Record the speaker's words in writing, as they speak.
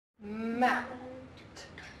mat.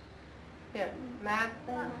 Here, mat.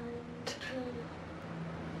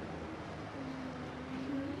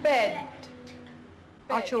 Bed.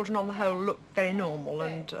 Our children on the whole look very normal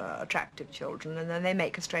and attractive children, and then they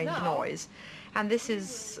make a strange noise. And this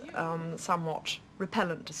is somewhat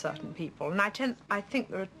repellent to certain people. And I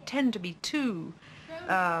think there tend to be two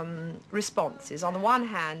responses. On the one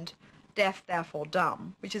hand, deaf, therefore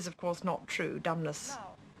dumb, which is of course not true. Dumbness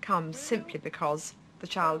comes simply because the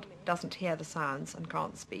child doesn't hear the sounds and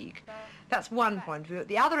can't speak. That's one point of view. At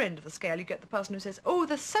the other end of the scale, you get the person who says, oh,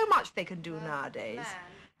 there's so much they can do nowadays.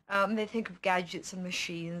 They think of gadgets and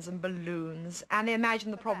machines and balloons, and they imagine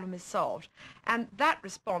the problem is solved. And that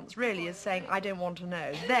response really is saying, I don't want to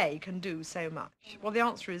know. They can do so much. Well, the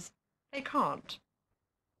answer is, they can't.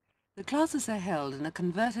 The classes are held in a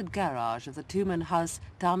converted garage of the two-man house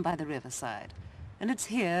down by the riverside. And it's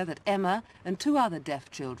here that Emma and two other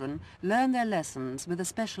deaf children learn their lessons with a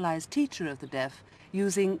specialized teacher of the deaf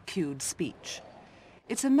using cued speech.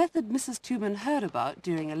 It's a method Mrs. Tuman heard about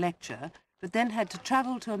during a lecture, but then had to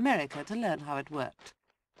travel to America to learn how it worked.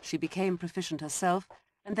 She became proficient herself,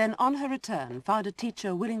 and then on her return found a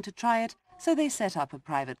teacher willing to try it, so they set up a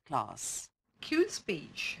private class. Cued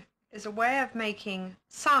speech is a way of making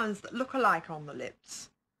sounds that look alike on the lips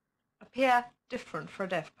appear different for a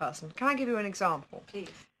deaf person. Can I give you an example? Please.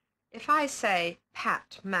 If I say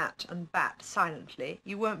pat, mat and bat silently,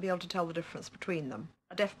 you won't be able to tell the difference between them.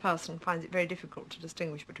 A deaf person finds it very difficult to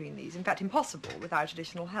distinguish between these, in fact impossible without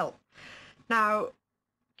additional help. Now,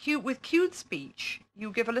 with cued speech,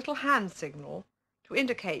 you give a little hand signal to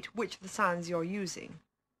indicate which of the sounds you're using.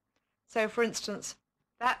 So, for instance,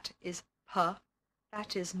 that is p,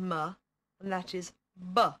 that is m, and that is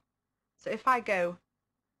b. So if I go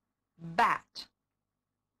bat,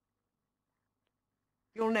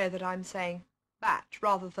 you'll know that I'm saying bat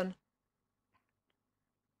rather than.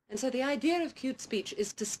 And so the idea of cued speech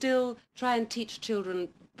is to still try and teach children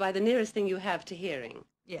by the nearest thing you have to hearing.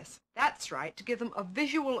 Yes, that's right, to give them a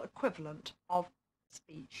visual equivalent of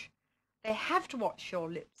speech. They have to watch your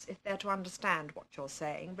lips if they're to understand what you're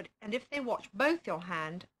saying, and if they watch both your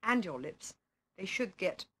hand and your lips, they should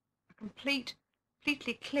get a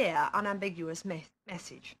completely clear, unambiguous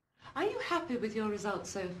message. Are you happy with your results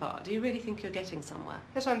so far? Do you really think you're getting somewhere?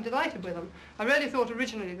 Yes, I'm delighted with them. I really thought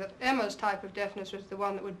originally that Emma's type of deafness was the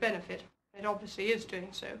one that would benefit. It obviously is doing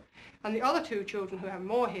so. And the other two children who have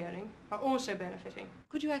more hearing are also benefiting.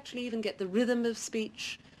 Could you actually even get the rhythm of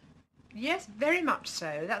speech? Yes, very much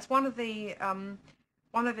so. That's one of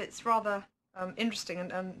its rather interesting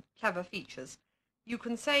and clever features. You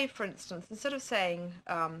can say, for instance, instead of saying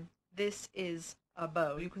this is a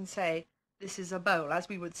bowl, you can say this is a bowl, as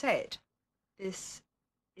we would say it. This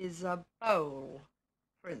is a bowl,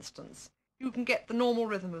 for instance. You can get the normal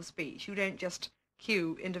rhythm of speech. You don't just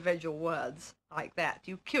cue individual words like that.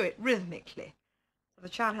 You cue it rhythmically. So the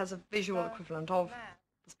child has a visual equivalent of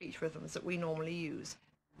the speech rhythms that we normally use.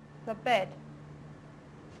 The bed.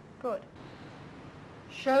 Good.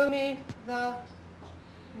 Show me the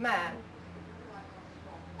man.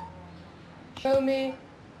 Show me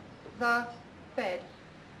the bed.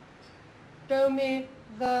 Show me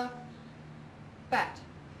the bat.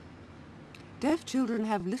 Deaf children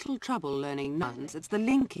have little trouble learning nouns. It's the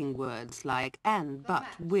linking words like and, but,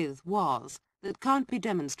 with, was that can't be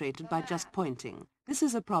demonstrated by just pointing. This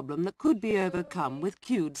is a problem that could be overcome with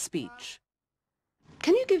cued speech.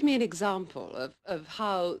 Can you give me an example of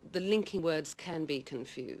how the linking words can be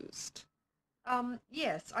confused?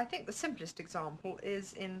 Yes, I think the simplest example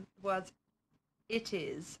is in words it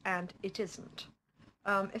is and it isn't.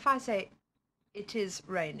 If I say it is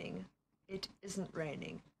raining, it isn't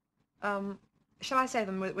raining. Shall I say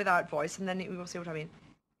them without voice, and then we will see what I mean?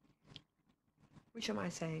 Which am I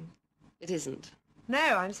saying? It isn't. No,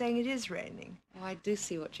 I'm saying it is raining. Oh, I do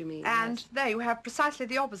see what you mean. And yes. there you have precisely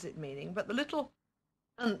the opposite meaning, but the little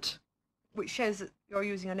 "nt," which shows that you're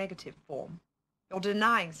using a negative form, you're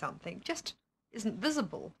denying something, just isn't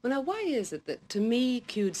visible. Well, now, why is it that, to me,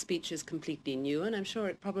 cued speech is completely new, and I'm sure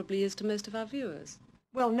it probably is to most of our viewers?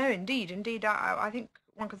 Well, no, indeed. I think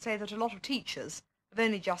one could say that a lot of teachers have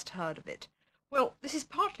only just heard of it. Well, this is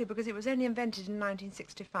partly because it was only invented in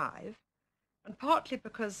 1965, and partly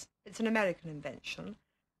because it's an American invention,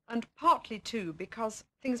 and partly, too, because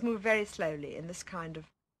things move very slowly in this kind of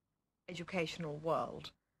educational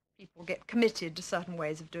world. People get committed to certain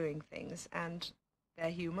ways of doing things, and they're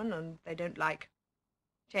human, and they don't like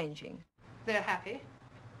changing. They're happy,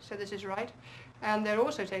 so this is right. And they're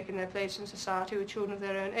also taking their place in society with children of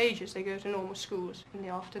their own ages. They go to normal schools in the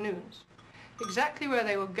afternoons. Exactly where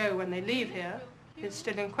they will go when they leave here is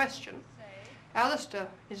still in question. Alistair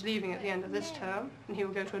is leaving at the end of this term, and he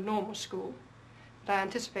will go to a normal school. But I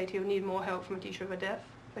anticipate he will need more help from a teacher of the deaf,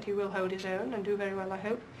 but he will hold his own and do very well, I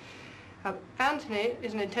hope. Anthony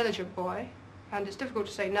is an intelligent boy, and it's difficult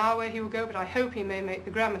to say now where he will go, but I hope he may make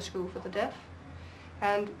the grammar school for the deaf.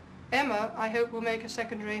 And Emma, I hope, will make a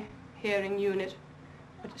secondary hearing unit,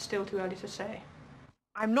 but it's still too early to say.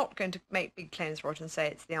 I'm not going to make big claims for it and say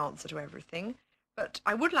it's the answer to everything, but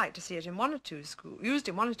I would like to see it in one or two schools, used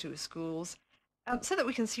in one or two schools, so that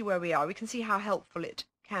we can see where we are. We can see how helpful it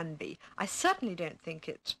can be. I certainly don't think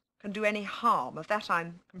it can do any harm, of that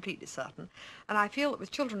I'm completely certain, and I feel that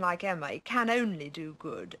with children like Emma it can only do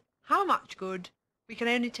good. How much good, we can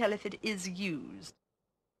only tell if it is used.